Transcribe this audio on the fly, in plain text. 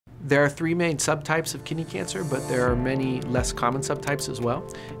There are three main subtypes of kidney cancer, but there are many less common subtypes as well.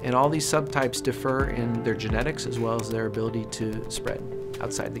 And all these subtypes differ in their genetics as well as their ability to spread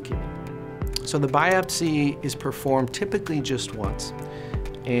outside the kidney. So the biopsy is performed typically just once.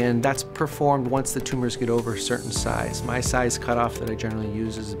 And that's performed once the tumors get over a certain size. My size cutoff that I generally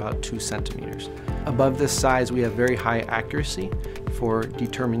use is about 2 centimeters. Above this size, we have very high accuracy for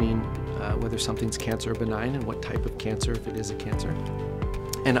determining whether something's cancer or benign and what type of cancer, if it is a cancer.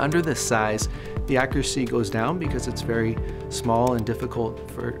 And under this size, the accuracy goes down because it's very small and difficult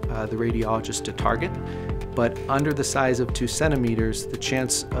for the radiologist to target. But under the size of 2 centimeters, the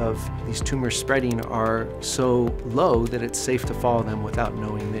chance of these tumors spreading are so low that it's safe to follow them without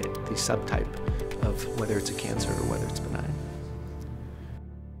knowing the subtype of whether it's a cancer or whether it's benign.